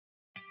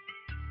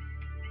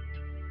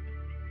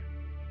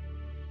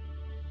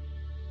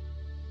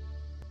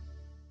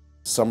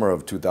Summer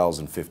of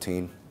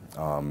 2015,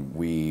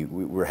 we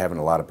were having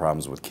a lot of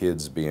problems with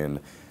kids being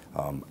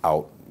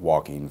out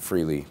walking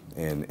freely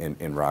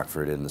in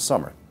Rockford in the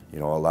summer. You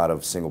know, a lot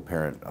of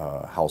single-parent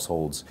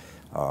households,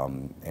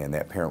 and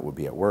that parent would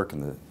be at work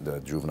and the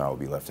juvenile would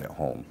be left at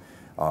home.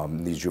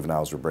 These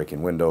juveniles were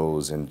breaking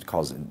windows and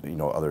causing, you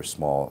know, other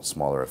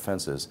smaller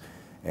offenses.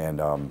 And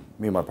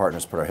me and my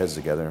partners put our heads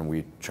together and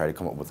we tried to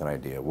come up with an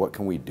idea. What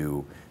can we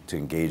do to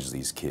engage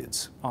these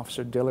kids?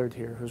 Officer Dillard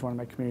here, who's one of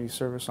my community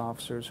service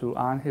officers, who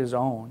on his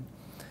own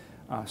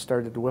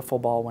started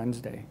Wiffle Ball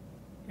Wednesday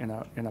in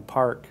a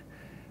park.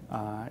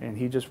 And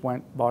he just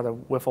bought a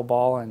wiffle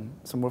ball and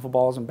some wiffle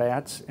balls and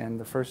bats, and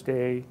the first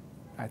day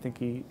I think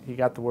he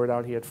got the word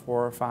out, he had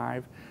 4 or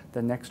 5.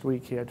 The next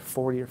week he had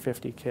 40 or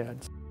 50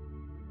 kids.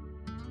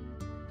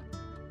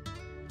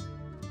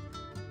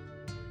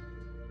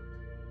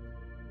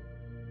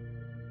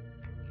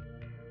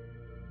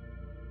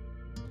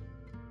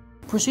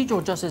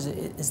 Procedural justice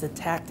is the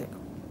tactic.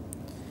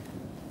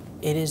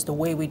 It is the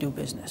way we do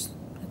business.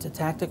 It's a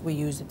tactic we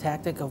use, the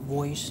tactic of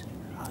voice,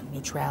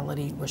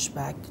 neutrality,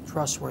 respect,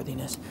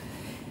 trustworthiness.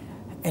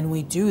 And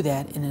we do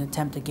that in an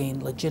attempt to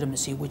gain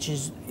legitimacy, which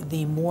is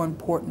the more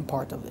important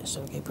part of this.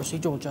 Okay,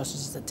 procedural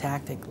justice is the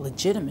tactic.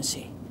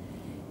 Legitimacy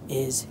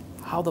is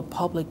how the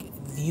public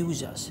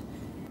views us.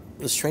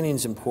 This training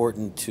is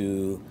important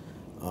to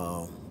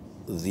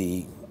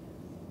the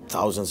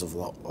thousands of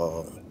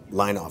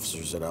line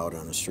officers that are out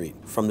on the street.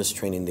 From this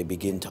training, they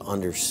begin to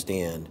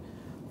understand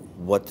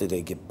what do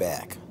they get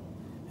back,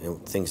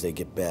 and things they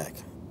get back: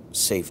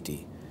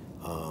 safety,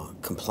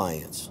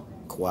 compliance,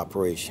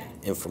 cooperation,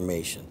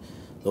 information,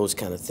 those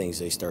kind of things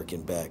they start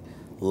getting back,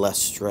 less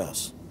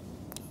stress.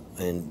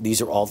 And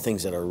these are all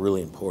things that are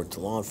really important to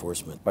law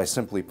enforcement. By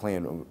simply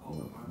playing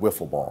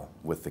wiffle ball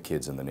with the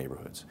kids in the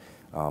neighborhoods,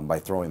 by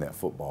throwing that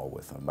football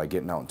with them, by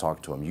getting out and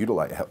talking to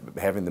them,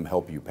 having them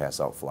help you pass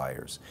out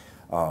flyers,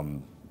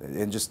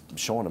 and just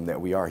showing them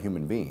that we are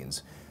human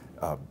beings,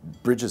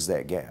 bridges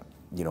that gap,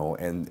 you know,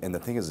 and the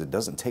thing is, it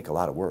doesn't take a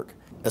lot of work.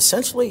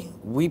 Essentially,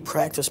 we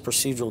practiced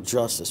procedural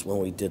justice when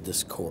we did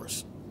this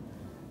course.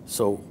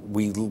 So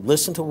we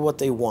listened to what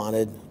they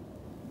wanted,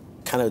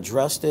 kind of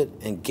addressed it,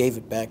 and gave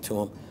it back to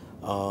them.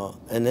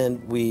 And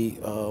then we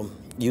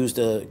used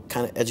a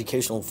kind of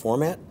educational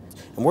format.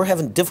 And we're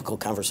having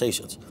difficult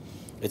conversations.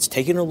 It's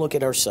taking a look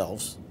at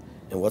ourselves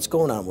and what's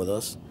going on with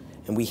us,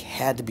 and we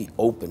had to be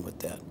open with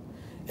that.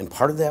 And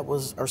part of that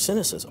was our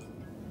cynicism.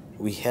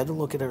 We had to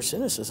look at our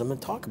cynicism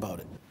and talk about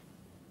it.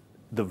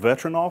 The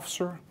veteran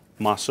officer,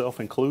 myself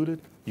included,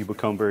 you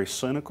become very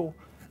cynical.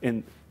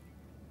 And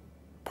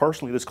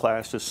personally, this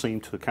class just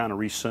seemed to kind of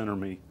recenter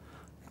me.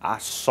 I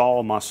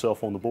saw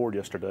myself on the board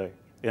yesterday,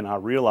 and I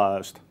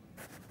realized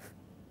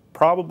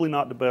probably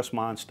not the best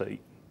mind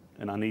state,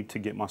 and I need to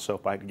get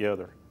myself back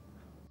together.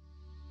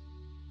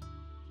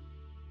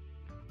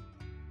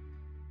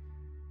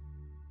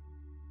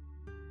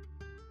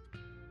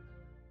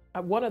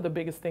 One of the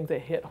biggest things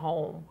that hit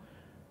home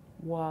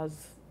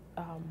was,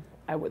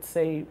 I would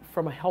say,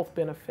 from a health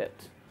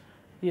benefit.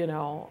 You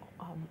know,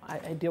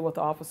 I deal with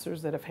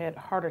officers that have had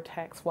heart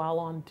attacks while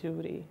on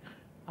duty,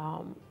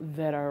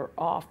 that are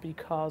off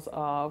because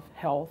of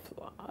health,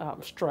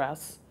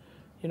 stress,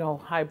 you know,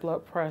 high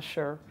blood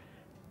pressure.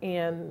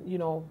 And, you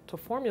know, to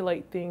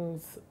formulate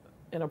things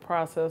in a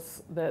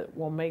process that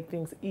will make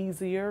things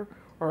easier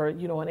or,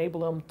 you know,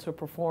 enable them to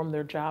perform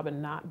their job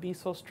and not be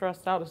so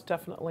stressed out is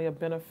definitely a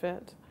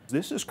benefit.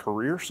 This is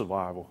career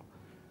survival.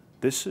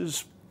 This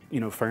is,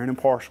 you know, fair and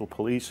impartial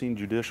policing,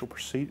 judicial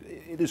procedure.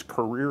 It is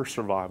career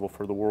survival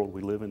for the world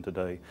we live in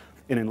today.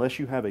 And unless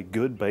you have a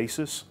good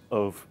basis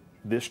of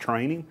this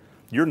training,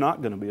 you're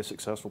not going to be a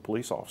successful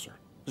police officer.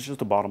 It's just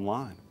the bottom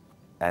line.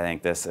 I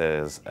think this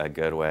is a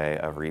good way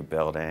of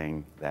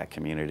rebuilding that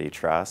community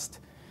trust.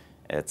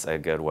 It's a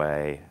good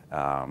way,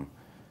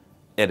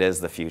 it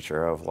is the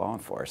future of law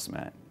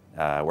enforcement.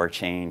 We're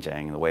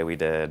changing. The way we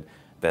did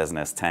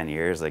business 10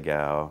 years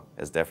ago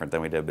is different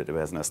than we did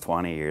business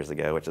 20 years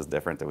ago, which is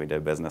different than we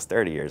did business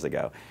 30 years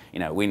ago. You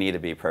know, we need to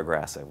be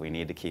progressive. We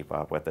need to keep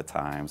up with the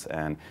times,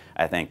 and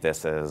I think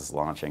this is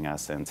launching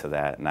us into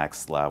that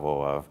next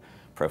level of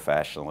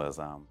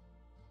professionalism.